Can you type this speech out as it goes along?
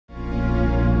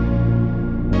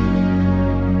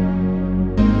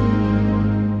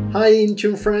Hi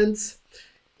Intune friends!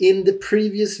 In the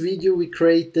previous video we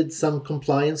created some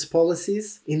compliance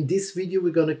policies. In this video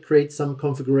we're going to create some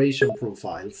configuration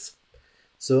profiles.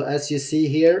 So as you see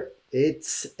here,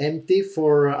 it's empty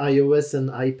for iOS and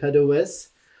iPadOS.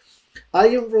 I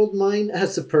enrolled mine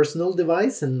as a personal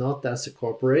device and not as a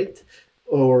corporate,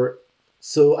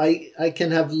 so I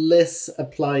can have less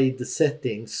applied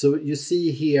settings. So you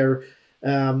see here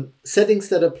settings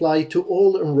that apply to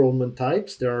all enrollment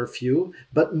types. There are a few,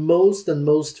 but most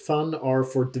fun are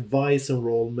for device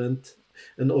enrollment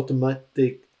and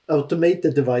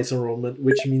automated device enrollment,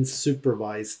 which means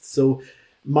supervised. So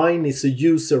mine is a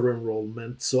user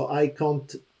enrollment, so I can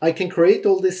create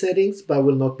all these settings, but I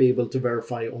will not be able to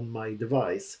verify on my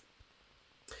device.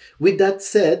 With that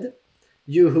said,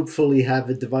 you hopefully have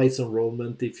a device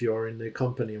enrollment if you are in a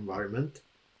company environment.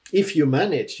 If you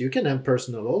manage, you can have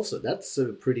personal also. That's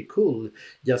pretty cool,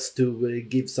 just to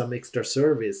give some extra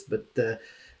service. But to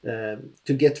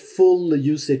get full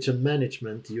usage and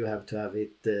management, you have to have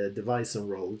it device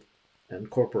enrolled and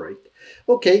corporate.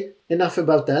 Okay, enough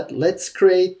about that. Let's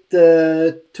create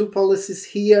two policies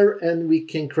here, and we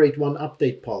can create one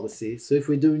update policy. So if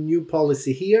we do new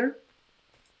policy here,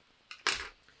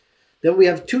 then we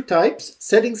have two types: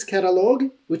 settings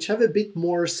catalog, which have a bit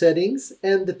more settings,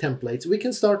 and the templates. We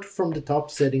can start from the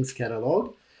top, settings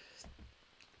catalog.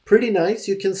 Pretty nice.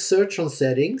 You can search on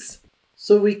settings.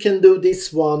 So we can do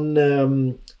this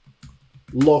one,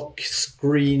 lock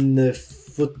screen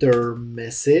footer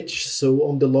message. So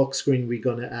on the lock screen, we're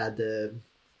going to add a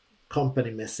company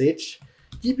message.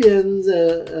 DBN's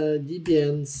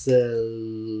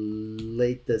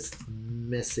latest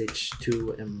message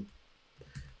to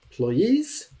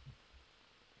employees.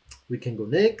 We can go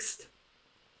next.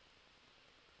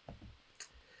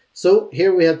 So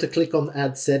here we have to click on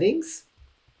add settings.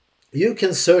 You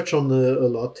can search on a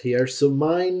lot here. So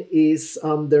mine is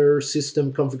under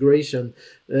system configuration.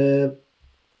 You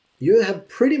have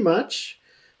pretty much,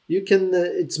 you can,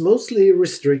 it's mostly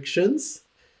restrictions,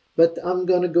 but I'm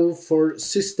gonna go for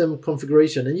system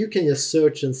configuration, and you can just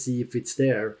search and see if it's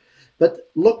there. But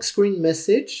lock screen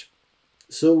message,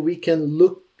 so we can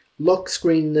lock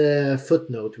screen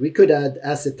footnote. We could add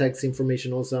asset tags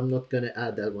information also. I'm not gonna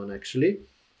add that one actually.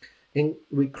 And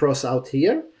we cross out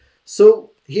here.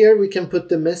 So here we can put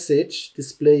the message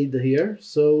displayed here.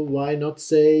 So why not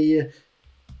say,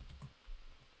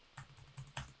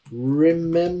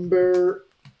 remember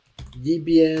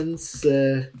GBN's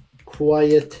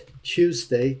Quiet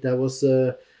Tuesday. That was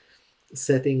a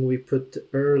setting we put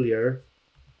earlier.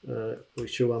 We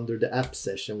show under the app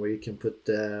session where you can put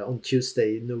on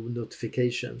Tuesday no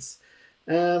notifications.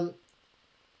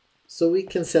 So we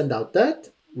can send out that.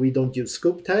 We don't use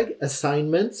scope tag.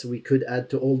 Assignments we could add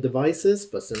to all devices,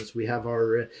 but since we have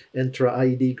our Entra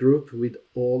ID group with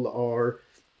all our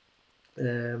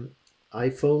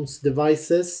iPhone's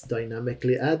devices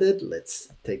dynamically added, let's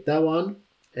take that one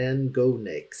and go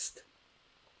next.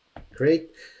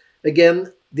 Great.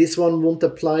 Again, this one won't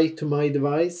apply to my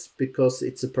device because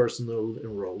it's a personal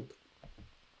enrolled.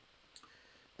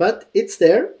 But it's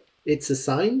there. It's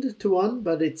assigned to one,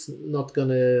 but it's not going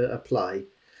to apply.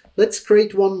 Let's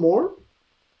create one more.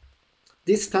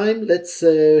 This time, let's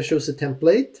show the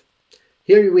template.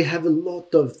 Here we have a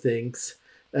lot of things.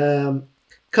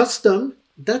 Custom,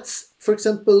 that's, for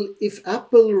example, if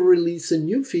Apple release a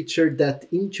new feature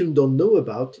that Intune don't know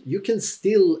about, you can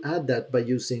still add that by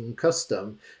using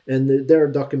custom. And there are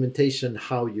documentation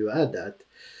how you add that.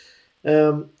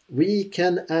 We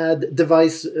can add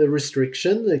device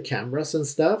restriction, the cameras and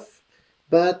stuff.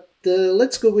 But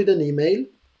let's go with an email.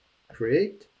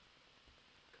 Create.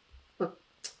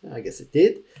 I guess it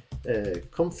did.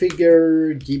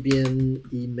 Configure GBN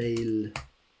email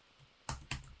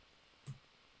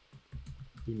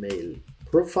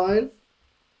profile.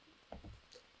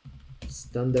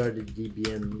 Standard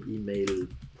GBN email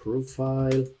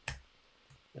profile.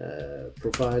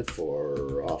 Profile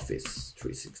for Office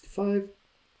 365.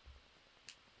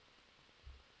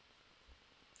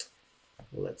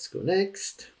 Let's go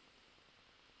next.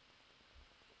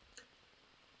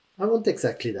 I want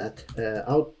exactly that.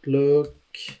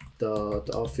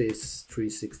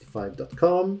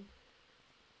 Outlook.office365.com.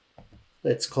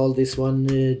 Let's call this one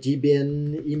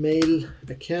GBN email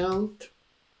account.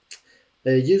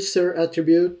 User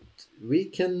attribute. We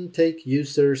can take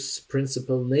user's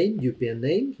principal name, UPN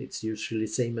name. It's usually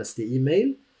same as the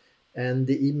email. And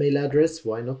the email address,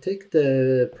 why not take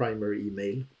the primary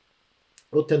email?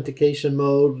 Authentication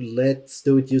mode, let's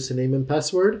do it username and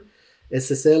password.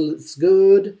 SSL is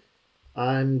good.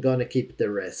 I'm gonna keep the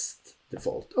rest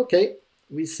default. Okay,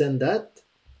 we send that.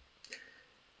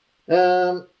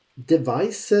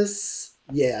 Devices,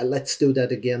 yeah, let's do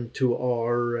that again to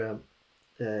our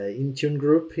Intune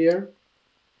group here.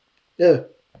 To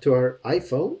our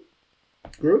iPhone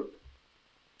group.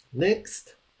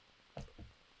 Next.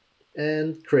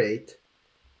 And create.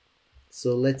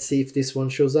 So let's see if this one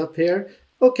shows up here.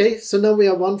 Okay, so now we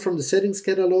have one from the settings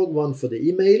catalog, one for the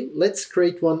email. Let's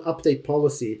create one update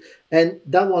policy, and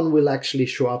that one will actually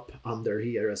show up under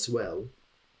here as well.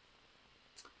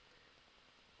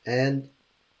 And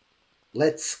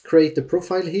let's create a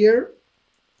profile here.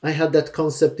 I had that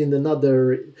concept in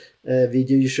another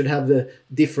video. You should have a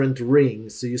different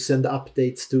rings, so you send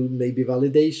updates to maybe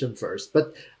validation first.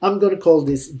 But I'm going to call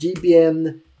this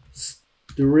GBN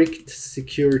strict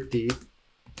security.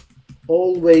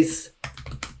 Always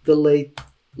the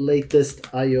latest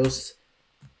iOS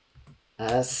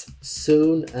as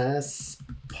soon as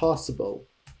possible.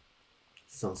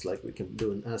 Sounds like we can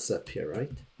do an ASAP here,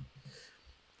 right?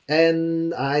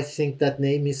 And I think that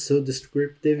name is so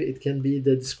descriptive, it can be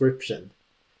the description.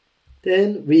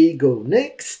 Then we go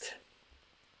next.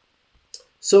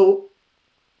 So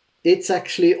it's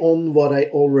actually on what I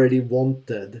already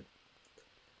wanted.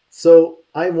 So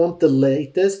I want the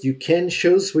latest. You can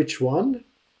choose which one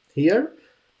here,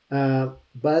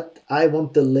 but I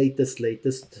want the latest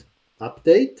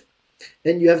update.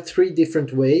 And you have three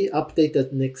different ways. Update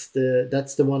at next,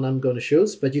 that's the one I'm going to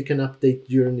choose, but you can update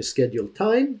during a scheduled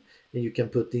time, and you can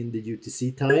put in the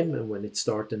UTC time and when it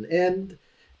starts and end,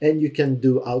 and you can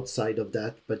do outside of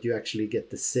that, but you actually get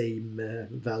the same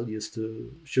values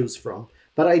to choose from.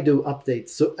 But I do update,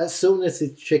 so as soon as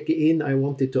it check in, I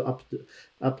want it to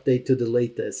update to the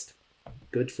latest.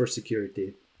 Good for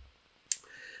security.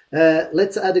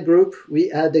 Let's add a group.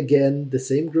 We add again the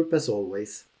same group as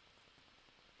always.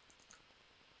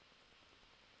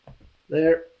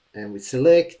 There, and we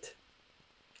select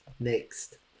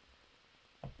next.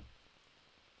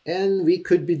 And we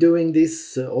could be doing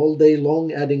this all day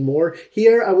long, adding more.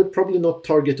 Here I would probably not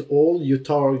target all. You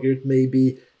target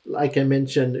maybe, like I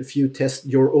mentioned, if you test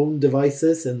your own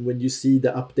devices, and when you see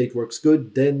the update works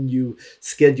good, then you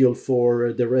schedule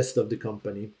for the rest of the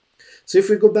company. So if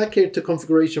we go back here to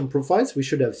configuration profiles, we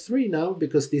should have 3 now,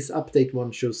 because this update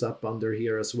one shows up under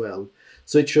here as well.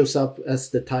 So it shows up as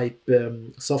the type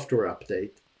software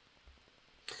update.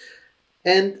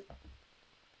 And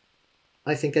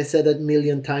I think I said that a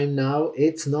million times now,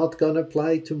 it's not going to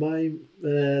apply to my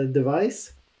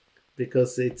device,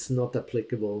 because it's not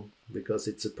applicable, because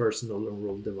it's a personal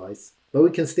enrolled device. But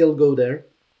we can still go there.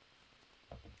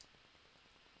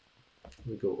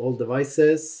 We go all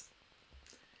devices.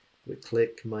 We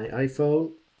click my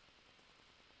iPhone.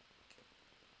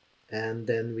 And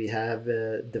then we have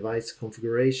device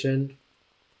configuration.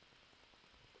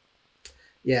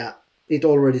 Yeah, it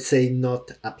already say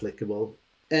not applicable.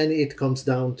 And it comes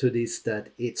down to this, that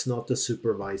it's not a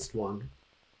supervised one.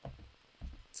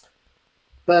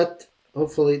 But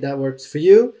hopefully that works for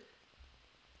you.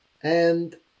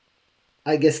 And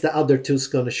I guess the other two is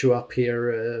going to show up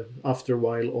here after a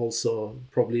while also,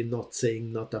 probably not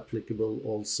saying not applicable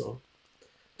also.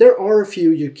 There are a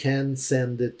few you can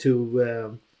send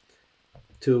to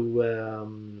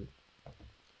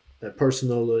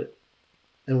personal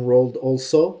enrolled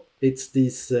also. It's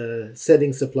these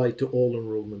settings apply to all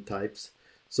enrollment types.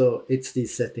 So it's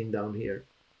this setting down here.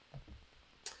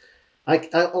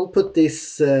 I'll put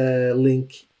this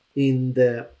link in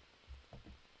the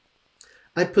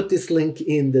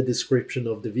description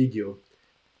of the video.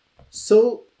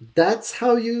 So that's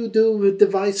how you do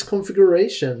device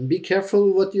configuration. Be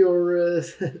careful what you're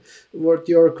what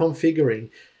you're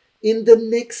configuring. In the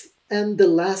next and the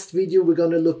last video, we're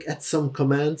going to look at some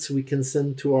commands we can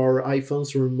send to our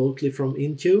iPhones remotely from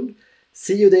Intune.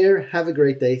 See you there. Have a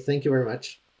great day. Thank you very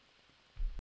much.